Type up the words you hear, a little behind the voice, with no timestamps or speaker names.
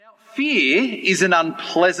fear is an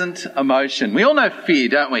unpleasant emotion. We all know fear,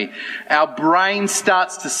 don't we? Our brain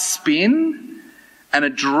starts to spin and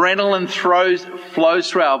adrenaline flows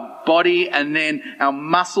through our body, and then our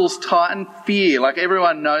muscles tighten. Fear, like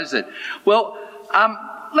everyone knows it. Well,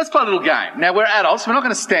 let's play a little game. Now, we're adults, we're not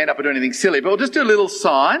going to stand up and do anything silly, but we'll just do a little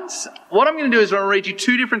science. What I'm going to do is I'm going to read you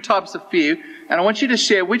two different types of fear, and I want you to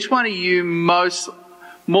share which one are you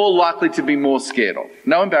more likely to be more scared of.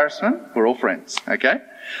 No embarrassment. We're all friends, okay?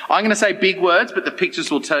 I'm going to say big words, but the pictures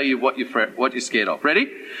will tell you what you're scared of. Ready?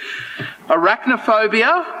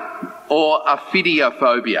 Arachnophobia or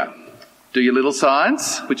ophidiophobia? Do your little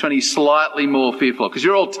signs. Which one are you slightly more fearful of? Because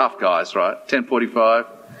you're all tough guys, right? 10:45.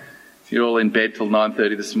 You're all in bed till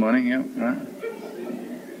 9:30 this morning, yeah? Right?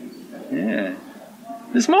 Yeah.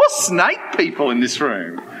 There's more snake people in this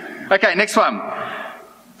room. Okay, next one.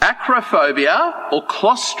 Acrophobia or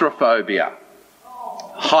claustrophobia?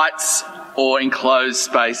 Heights or enclosed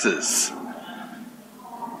spaces?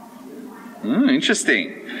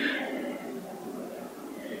 Interesting.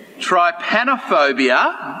 Trypanophobia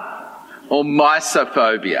or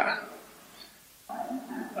mysophobia?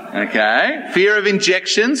 Okay. Fear of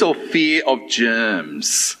injections or fear of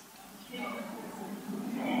germs?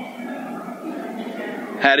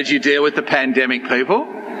 How did you deal with the pandemic, people?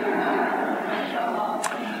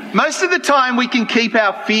 Most of the time we can keep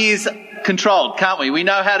our fears controlled, can't we? We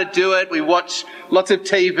know how to do it. We watch lots of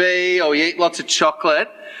TV or we eat lots of chocolate.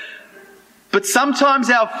 But sometimes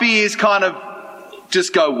our fears kind of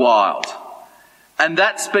just go wild. And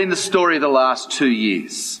that's been the story of the last 2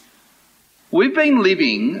 years. We've been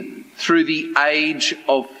living through the age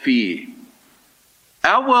of fear.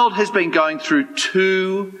 Our world has been going through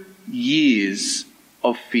 2 years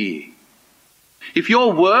of fear. If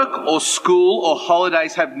your work or school or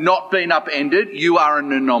holidays have not been upended, you are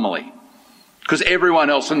an anomaly, because everyone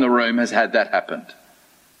else in the room has had that happen.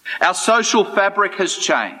 Our social fabric has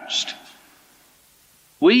changed.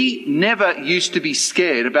 We never used to be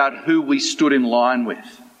scared about who we stood in line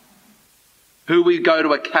with, who we go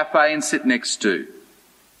to a cafe and sit next to,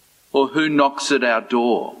 or who knocks at our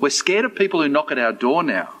door. We're scared of people who knock at our door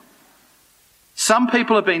now. Some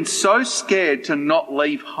people have been so scared to not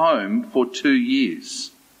leave home for 2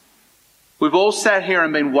 years. We've all sat here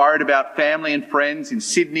and been worried about family and friends in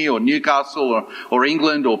Sydney or Newcastle or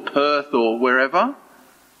England or Perth or wherever.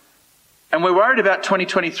 And we're worried about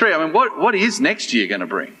 2023. I mean, what is next year going to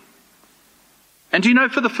bring? And do you know,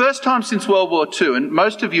 for the first time since World War II, and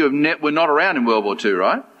most of you were not around in World War II,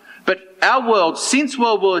 right? But our world, since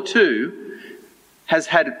World War II, has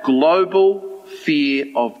had global fear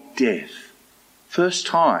of death. First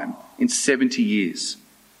time in 70 years.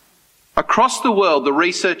 Across the world, the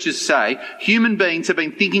researchers say human beings have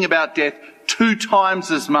been thinking about death 2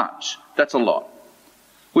 times as much. That's a lot.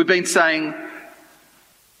 We've been saying,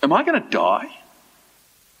 am I going to die?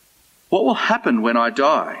 What will happen when I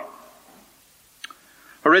die?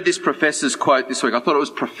 I read this professor's quote this week. I thought it was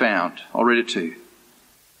profound. I'll read it to you.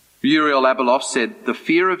 Uriel Abeloff said, "The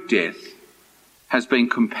fear of death has been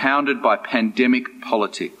compounded by pandemic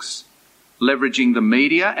politics, leveraging the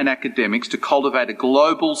media and academics to cultivate a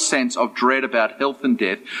global sense of dread about health and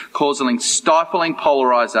death, causing stifling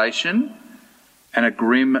polarisation and a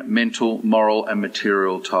grim mental, moral and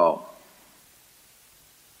material toll."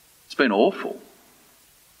 It's been awful.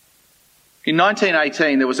 In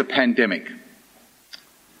 1918, there was a pandemic.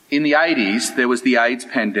 In the 80s, there was the AIDS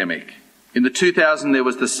pandemic. In the 2000s, there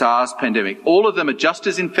was the SARS pandemic. All of them are just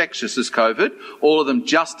as infectious as COVID, all of them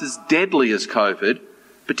just as deadly as COVID,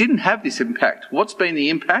 but didn't have this impact. What's been the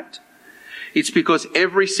impact? It's because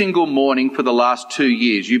every single morning for the last 2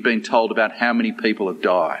 years, you've been told about how many people have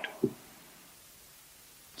died.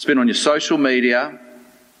 It's been on your social media.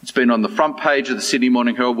 It's been on the front page of the Sydney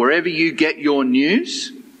Morning Herald. Wherever you get your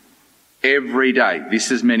news, every day,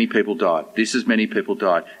 this as many people died, this as many people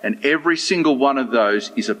died. And every single one of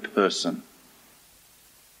those is a person.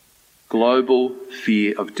 Global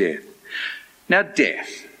fear of death. Now,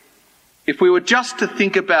 death. If we were just to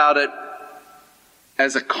think about it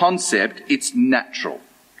as a concept, it's natural.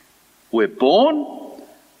 We're born,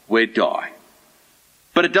 we die.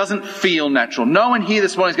 But it doesn't feel natural. No one here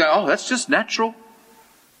this morning is going, oh, that's just natural.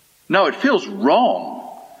 No, it feels wrong.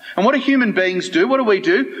 And what do human beings do? What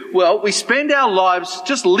do? Well, we spend our lives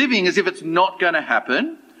just living as if it's not going to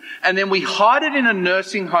happen, and then we hide it in a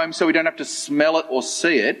nursing home so we don't have to smell it or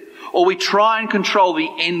see it, or we try and control the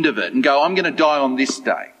end of it and go, I'm going to die on this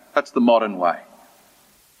day. That's the modern way.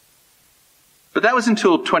 But that was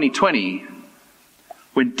until 2020,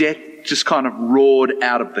 when death just kind of roared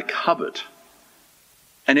out of the cupboard.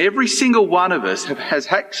 And every single one of us has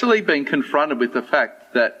actually been confronted with the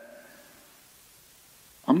fact that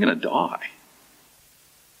I'm going to die.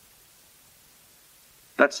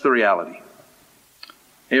 That's the reality.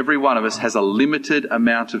 Every one of us has a limited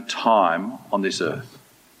amount of time on this earth.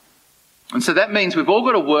 And so that means we've all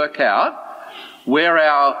got to work out where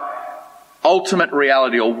our ultimate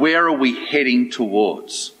reality, or where are we heading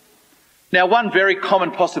towards. Now, one very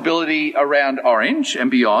common possibility around Orange and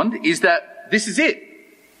beyond is that this is it.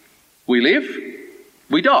 We live,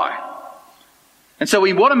 we die. And so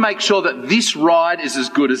we want to make sure that this ride is as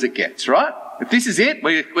good as it gets, right? If this is it,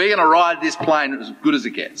 we're going to ride this plane as good as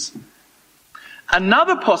it gets.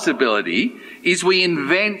 Another possibility is we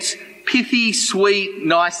invent pithy, sweet,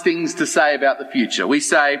 nice things to say about the future. We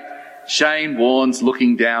say, Shane Warne's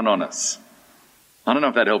looking down on us. I don't know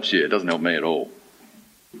if that helps you. It doesn't help me at all.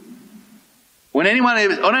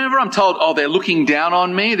 Whenever I'm told, oh, they're looking down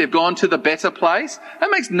on me, they've gone to the better place, that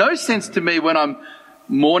makes no sense to me when I'm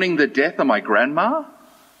mourning the death of my grandma.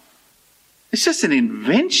 It's just an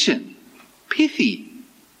invention. Pithy.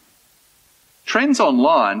 Trends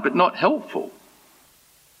online, but not helpful.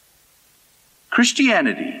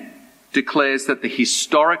 Christianity declares that the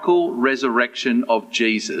historical resurrection of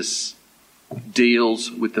Jesus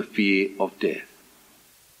deals with the fear of death.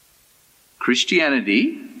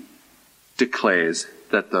 Christianity declares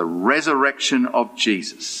that the resurrection of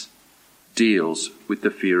Jesus deals with the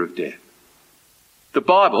fear of death. The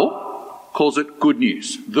Bible calls it good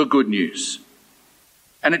news, the good news.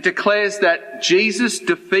 And it declares that Jesus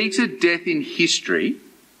defeated death in history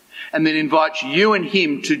and then invites you and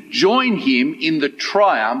him to join him in the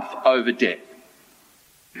triumph over death.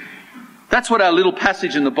 That's what our little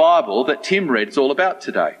passage in the Bible that Tim read is all about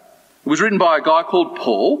today. It was written by a guy called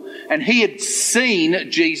Paul, and he had seen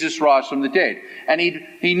Jesus rise from the dead. And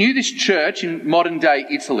he knew this church in modern-day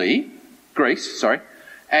Greece,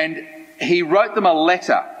 and he wrote them a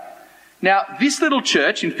letter. Now, this little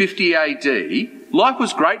church in 50 AD, life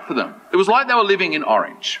was great for them. It was like they were living in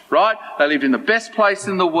Orange, right? They lived in the best place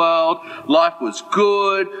in the world. Life was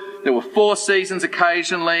good. There were 4 seasons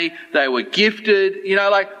occasionally. They were gifted.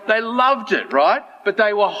 They loved it, right? But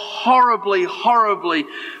they were horribly, horribly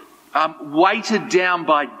weighted down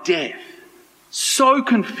by death. So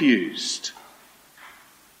confused.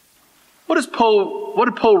 What did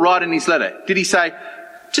Paul write in his letter? Did he say,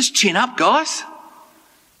 just chin up, guys?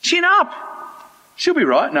 Chin up. She'll be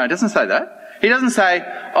right. No, it doesn't say that. He doesn't say,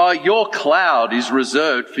 oh, your cloud is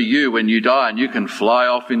reserved for you when you die and you can fly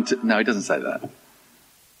off into... No, he doesn't say that.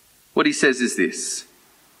 What he says is this.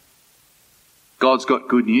 God's got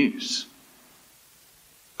good news.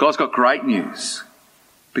 God's got great news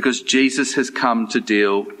because Jesus has come to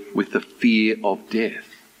deal with the fear of death.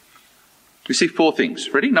 We see 4 things.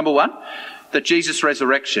 Ready? Number 1, that Jesus'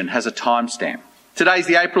 resurrection has a timestamp. Today's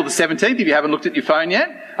the April the 17th, if you haven't looked at your phone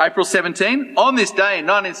yet. April 17, on this day in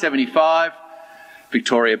 1975,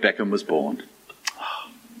 Victoria Beckham was born.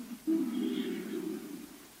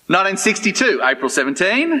 1962, April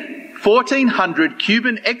 17, 1,400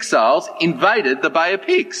 Cuban exiles invaded the Bay of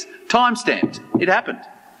Pigs. Time-stamped. It happened.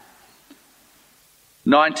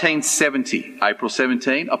 1970, April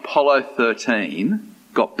 17, Apollo 13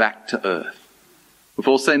 got back to Earth. We've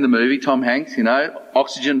all seen the movie, Tom Hanks,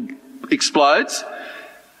 oxygen explodes.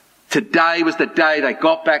 Today was the day they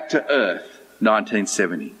got back to Earth,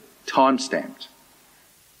 1970. Time-stamped.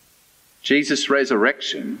 Jesus'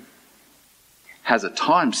 resurrection has a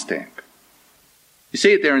timestamp. You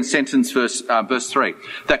see it there in verse 3.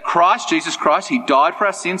 That Jesus Christ, he died for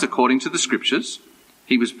our sins according to the Scriptures.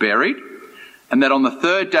 He was buried. And that on the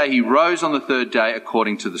 3rd day, he rose on the 3rd day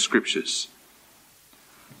according to the Scriptures.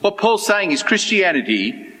 What Paul's saying is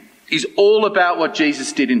Christianity is all about what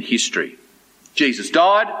Jesus did in history. Jesus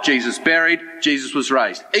died, Jesus buried, Jesus was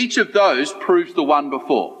raised. Each of those proves the one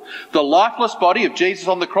before. The lifeless body of Jesus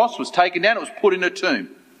on the cross was taken down, it was put in a tomb.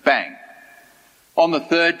 Bang. On the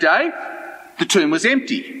 3rd day, the tomb was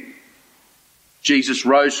empty. Jesus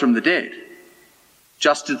rose from the dead,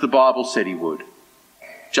 just as the Bible said he would,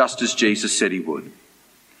 just as Jesus said he would.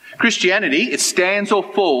 Christianity, it stands or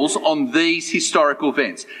falls on these historical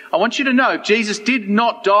events. I want you to know, if Jesus did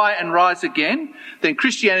not die and rise again, then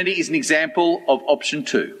Christianity is an example of option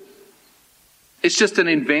 2. It's just an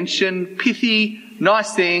invention, pithy,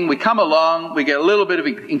 nice thing. We come along, we get a little bit of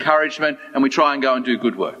encouragement, and we try and go and do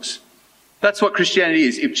good works. That's what Christianity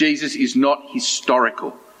is if Jesus is not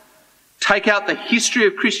historical. Take out the history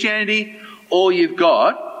of Christianity, all you've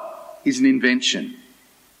got is an invention.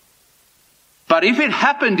 But if it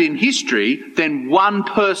happened in history, then one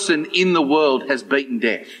person in the world has beaten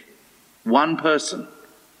death. One person.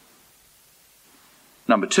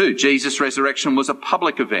 Number 2, Jesus' resurrection was a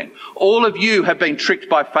public event. All of you have been tricked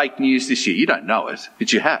by fake news this year. You don't know it,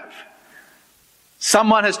 but you have.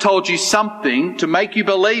 Someone has told you something to make you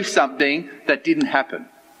believe something that didn't happen.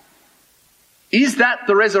 Is that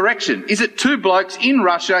the resurrection? Is it two blokes in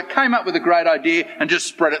Russia came up with a great idea and just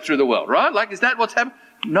spread it through the world, right? Like, is that what's happened?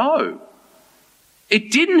 No.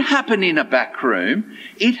 It didn't happen in a back room.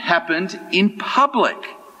 It happened in public.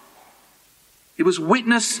 It was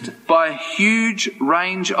witnessed by a huge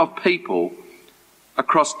range of people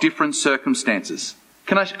across different circumstances.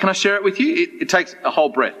 Can I share it with you? It takes a whole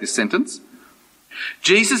breath, this sentence.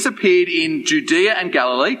 Jesus appeared in Judea and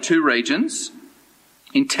Galilee, 2 regions,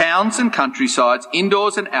 in towns and countrysides,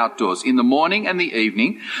 indoors and outdoors, in the morning and the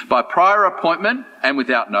evening, by prior appointment and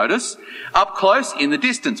without notice, up close in the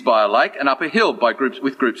distance by a lake and up a hill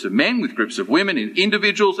with groups of men, with groups of women,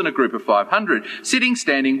 individuals and a group of 500, sitting,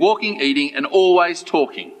 standing, walking, eating and always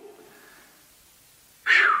talking.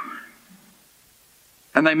 Whew.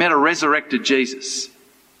 And they met a resurrected Jesus.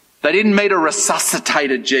 They didn't meet a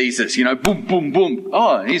resuscitated Jesus, boom, boom, boom.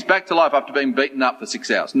 Oh, he's back to life after being beaten up for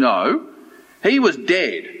 6 hours. No, he was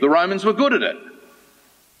dead. The Romans were good at it.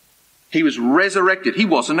 He was resurrected. He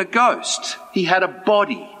wasn't a ghost. He had a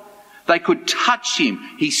body. They could touch him.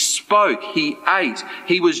 He spoke. He ate.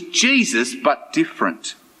 He was Jesus, but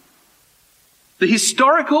different. The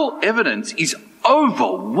historical evidence is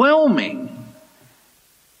overwhelming.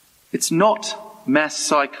 It's not mass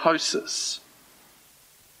psychosis.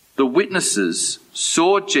 The witnesses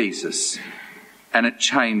saw Jesus and it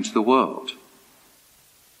changed the world.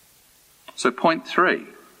 So point 3,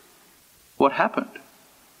 what happened?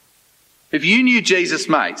 If you knew Jesus'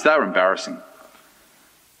 mates, they were embarrassing.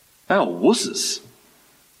 They were wusses.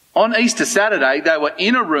 On Easter Saturday, they were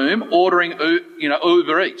in a room ordering,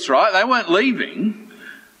 Uber Eats, right? They weren't leaving.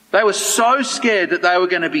 They were so scared that they were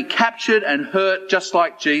going to be captured and hurt just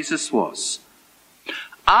like Jesus was.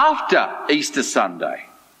 After Easter Sunday,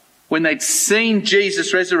 when they'd seen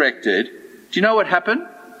Jesus resurrected, do you know what happened?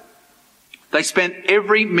 They spent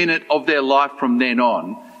every minute of their life from then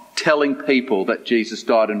on telling people that Jesus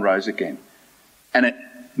died and rose again. And it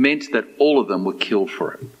meant that all of them were killed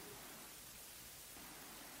for it.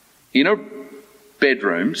 In a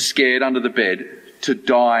bedroom, scared under the bed, to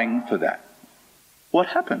dying for that. What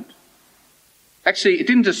happened? Actually, it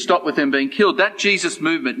didn't just stop with them being killed. That Jesus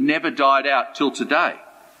movement never died out till today.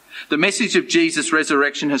 The message of Jesus'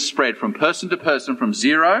 resurrection has spread from person to person, from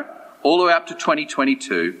 0 all the way up to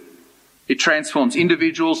 2022. It transforms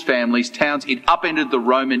individuals, families, towns. It upended the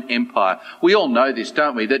Roman Empire. We all know this,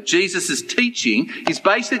 don't we? That Jesus' teaching is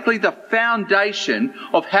basically the foundation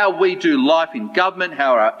of how we do life in government,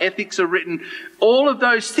 how our ethics are written. All of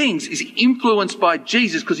those things is influenced by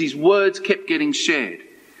Jesus because his words kept getting shared.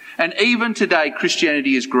 And even today,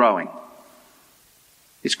 Christianity is growing.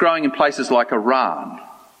 It's growing in places like Iran,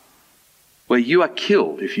 where you are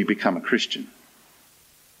killed if you become a Christian.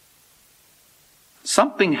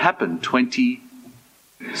 Something happened 20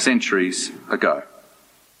 centuries ago.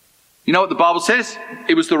 You know what the Bible says?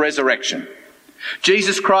 It was the resurrection.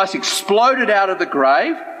 Jesus Christ exploded out of the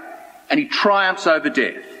grave and he triumphs over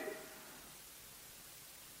death.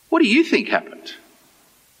 What do you think happened?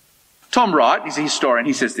 Tom Wright is a historian.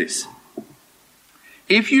 He says this: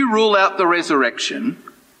 if you rule out the resurrection,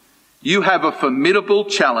 you have a formidable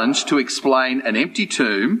challenge to explain an empty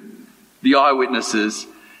tomb, the eyewitnesses,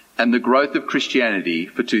 and the growth of Christianity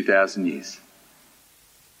for 2,000 years.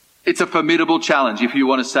 It's a formidable challenge if you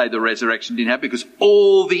want to say the resurrection didn't happen, because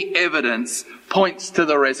all the evidence points to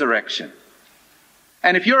the resurrection.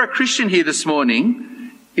 And if you're a Christian here this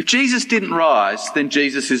morning, if Jesus didn't rise, then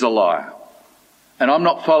Jesus is a liar. And I'm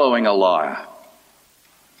not following a liar.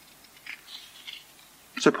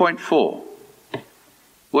 So point 4.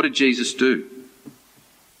 What did Jesus do?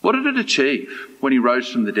 What did it achieve when he rose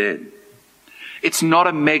from the dead? It's not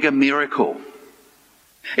a mega miracle.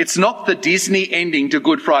 It's not the Disney ending to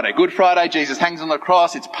Good Friday. Good Friday, Jesus hangs on the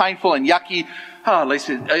cross. It's painful and yucky. Oh, at least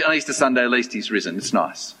on Easter Sunday, at least he's risen. It's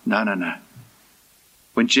nice. No.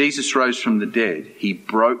 When Jesus rose from the dead, he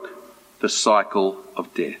broke the cycle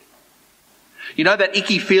of death. You know that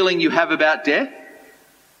icky feeling you have about death?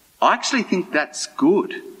 I actually think that's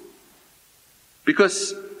good.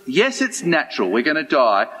 Because, yes, it's natural. We're going to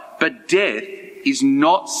die. But death is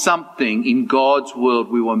not something in God's world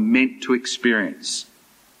we were meant to experience.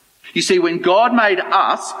 You see, when God made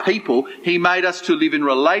us, people, he made us to live in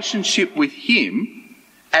relationship with him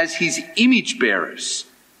as his image bearers,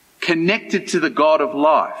 connected to the God of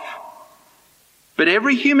life. But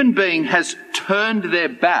every human being has turned their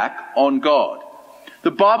back on God. The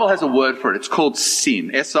Bible has a word for it. It's called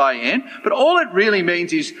sin, S-I-N. But all it really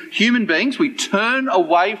means is human beings, we turn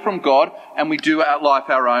away from God and we do our life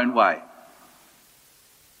our own way.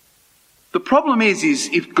 The problem is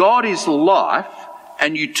if God is life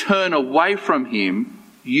and you turn away from him,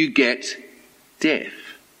 you get death.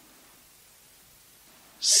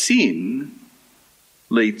 Sin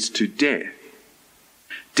leads to death.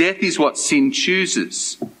 Death is what sin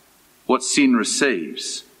chooses, what sin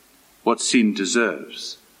receives, what sin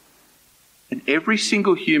deserves. And every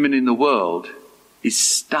single human in the world is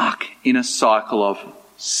stuck in a cycle of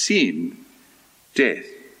sin, death.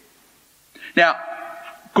 Now,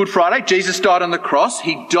 Good Friday, Jesus died on the cross.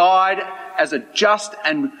 He died as a just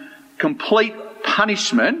and complete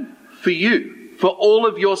punishment for you, for all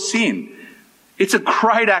of your sin. It's a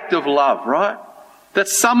great act of love, right? That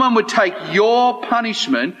someone would take your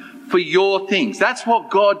punishment for your things. That's what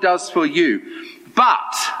God does for you.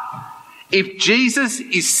 But if Jesus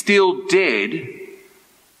is still dead,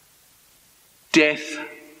 death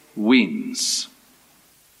wins.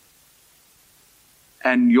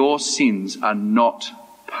 And your sins are not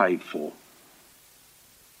paid for.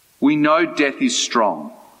 We know death is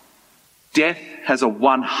strong. Death has a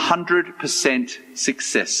 100%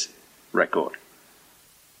 success record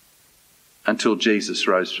until Jesus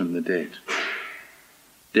rose from the dead.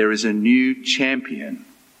 There is a new champion.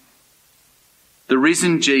 The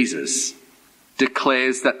risen Jesus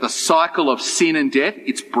declares that the cycle of sin and death,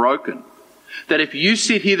 it's broken. That if you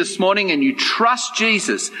sit here this morning and you trust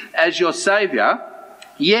Jesus as your Saviour,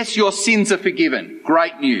 yes, your sins are forgiven.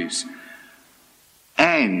 Great news.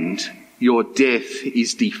 And your death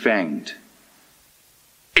is defanged.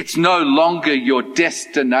 It's no longer your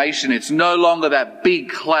destination. It's no longer that big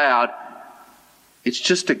cloud. It's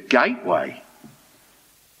just a gateway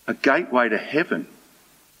to heaven.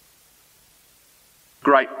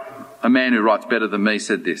 Great. A man who writes better than me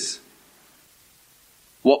said this.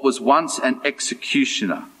 What was once an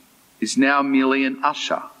executioner is now merely an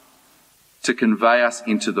usher to convey us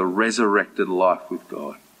into the resurrected life with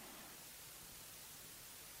God.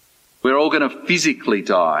 We're all going to physically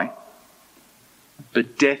die,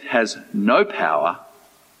 but death has no power,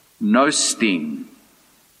 no sting,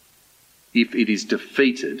 if it is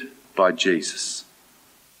defeated by Jesus.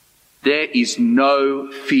 There is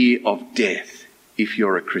no fear of death if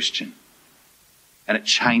you're a Christian, and it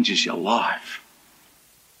changes your life.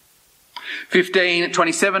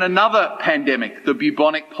 1527, another pandemic, the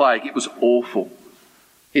bubonic plague. It was awful.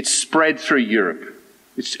 It spread through Europe.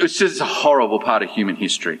 It's just a horrible part of human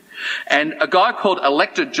history. And a guy called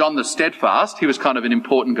Elector John the Steadfast, he was kind of an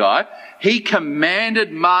important guy, he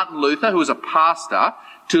commanded Martin Luther, who was a pastor,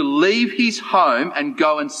 to leave his home and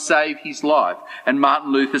go and save his life. And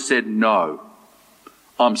Martin Luther said, no,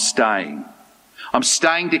 I'm staying. I'm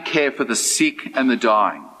staying to care for the sick and the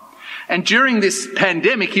dying. And during this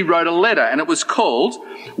pandemic, he wrote a letter, and it was called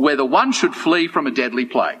Whether One Should Flee from a Deadly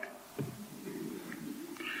Plague.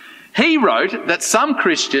 He wrote that some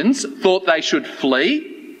Christians thought they should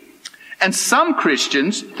flee, and some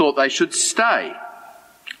Christians thought they should stay.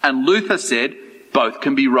 And Luther said, both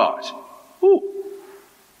can be right. Ooh.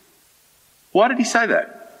 Why did he say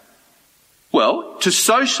that? Well, to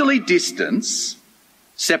socially distance,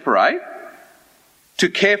 separate, to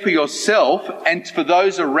care for yourself and for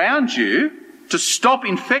those around you, to stop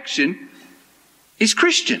infection, is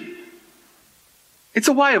Christian. It's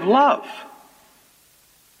a way of love.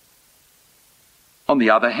 On the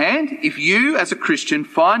other hand, if you as a Christian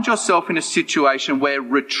find yourself in a situation where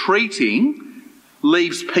retreating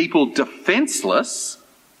leaves people defenceless,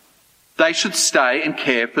 they should stay and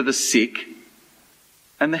care for the sick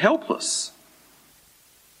and the helpless.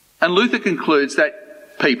 And Luther concludes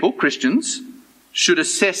that people, Christians, should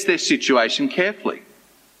assess their situation carefully.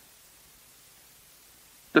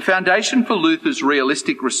 The foundation for Luther's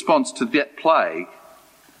realistic response to that plague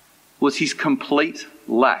was his complete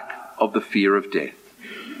lack of the fear of death,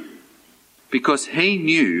 because he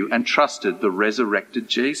knew and trusted the resurrected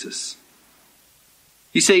Jesus.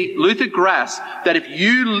 You see, Luther grasped that if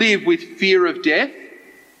you live with fear of death,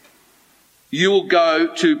 you will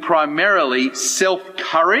go to primarily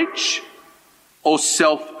self-courage or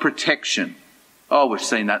self-protection. Oh, we've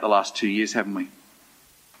seen that the last 2 years, haven't we?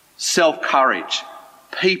 Self-courage.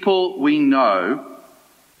 People we know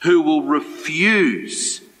who will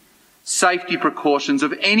refuse safety precautions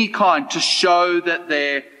of any kind to show that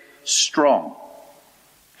they're strong,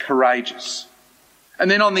 courageous.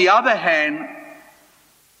 And then on the other hand,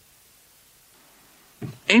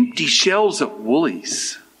 empty shelves at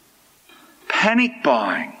Woolies. Panic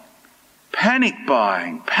buying.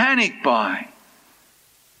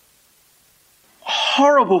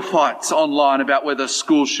 Horrible fights online about whether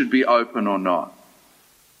schools should be open or not.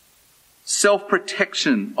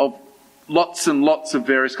 Self-protection of lots and lots of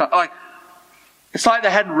various kinds. It's like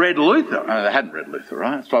they hadn't read Luther. Oh, they hadn't read Luther,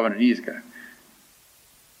 right? It's 500 years ago.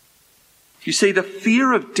 You see, the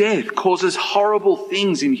fear of death causes horrible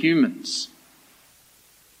things in humans.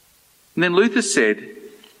 And then Luther said,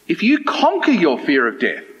 if you conquer your fear of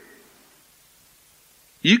death,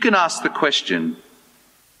 you can ask the question,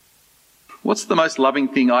 what's the most loving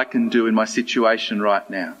thing I can do in my situation right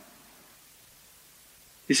now?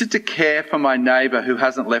 Is it to care for my neighbour who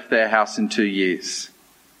hasn't left their house in 2 years?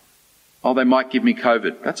 Oh, they might give me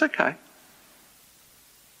COVID. That's okay.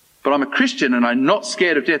 But I'm a Christian and I'm not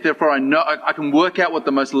scared of death. Therefore, I know I can work out what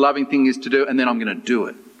the most loving thing is to do, and then I'm going to do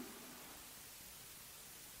it.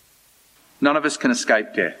 None of us can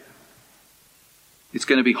escape death. It's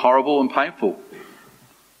going to be horrible and painful.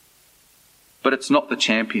 But it's not the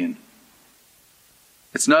champion.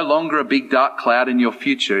 It's no longer a big dark cloud in your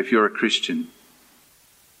future if you're a Christian.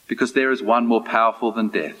 Because there is one more powerful than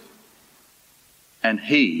death. And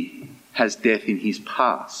he has death in his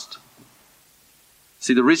past.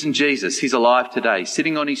 See, the risen Jesus, he's alive today,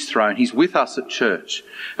 sitting on his throne. He's with us at church.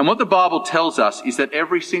 And what the Bible tells us is that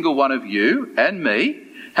every single one of you and me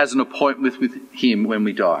has an appointment with him when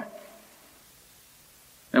we die.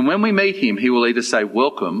 And when we meet him, he will either say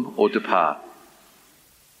welcome or depart.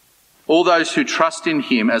 All those who trust in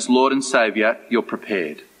him as Lord and Saviour, you're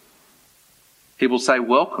prepared. He will say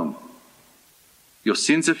welcome. Your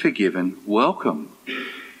sins are forgiven. Welcome.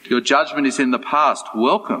 Your judgment is in the past.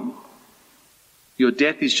 Welcome. Your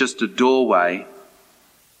death is just a doorway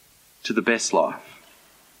to the best life.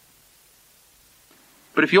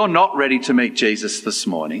 But if you're not ready to meet Jesus this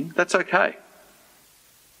morning, that's okay.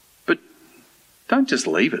 But don't just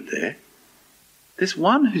leave it there. There's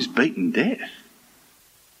one who's beaten death.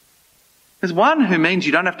 There's one who means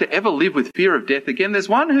you don't have to ever live with fear of death again. There's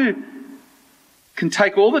one who can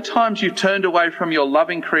take all the times you've turned away from your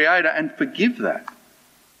loving Creator and forgive that.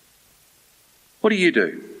 What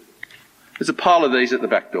do? There's a pile of these at the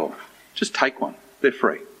back door. Just take one. They're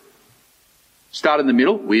free. Start in the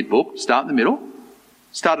middle. Weird book. Start in the middle.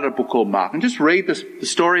 Start at a book called Mark and just read the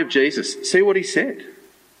story of Jesus. See what he said.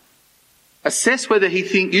 Assess whether you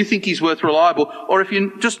think he's worth reliable, or if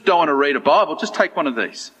you just don't want to read a Bible, just take one of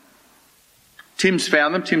these. Tim's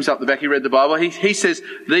found them. Tim's up the back. He read the Bible. He says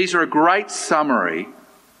these are a great summary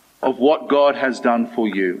of what God has done for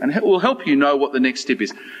you. And it will help you know what the next step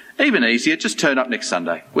is. Even easier, just turn up next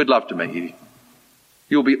Sunday. We'd love to meet you.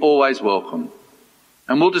 You'll be always welcome.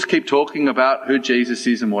 And we'll just keep talking about who Jesus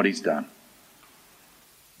is and what he's done.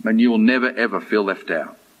 And you will never ever feel left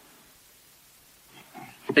out.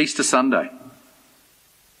 Easter Sunday.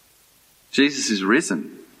 Jesus is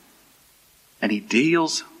risen. And he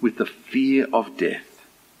deals with the fear of death.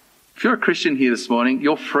 If you're a Christian here this morning,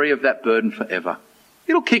 you're free of that burden forever.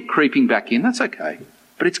 It'll keep creeping back in, that's okay.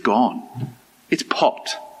 But it's gone. It's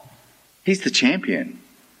popped. He's the champion.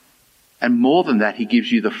 And more than that, he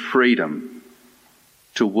gives you the freedom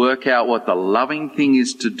to work out what the loving thing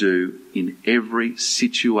is to do in every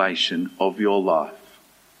situation of your life.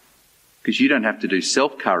 Because you don't have to do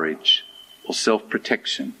self-courage or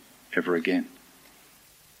self-protection ever again.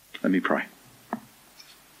 Let me pray.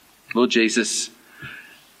 Lord Jesus,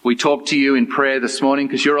 we talk to you in prayer this morning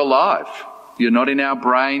because you're alive. You're not in our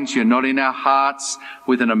brains. You're not in our hearts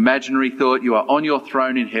with an imaginary thought. You are on your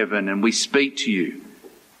throne in heaven, and we speak to you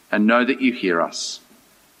and know that you hear us.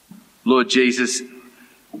 Lord Jesus,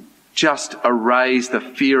 just erase the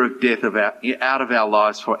fear of death out of our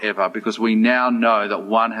lives forever, because we now know that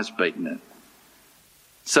one has beaten it.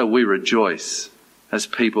 So we rejoice as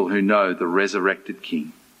people who know the resurrected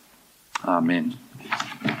King. Amen.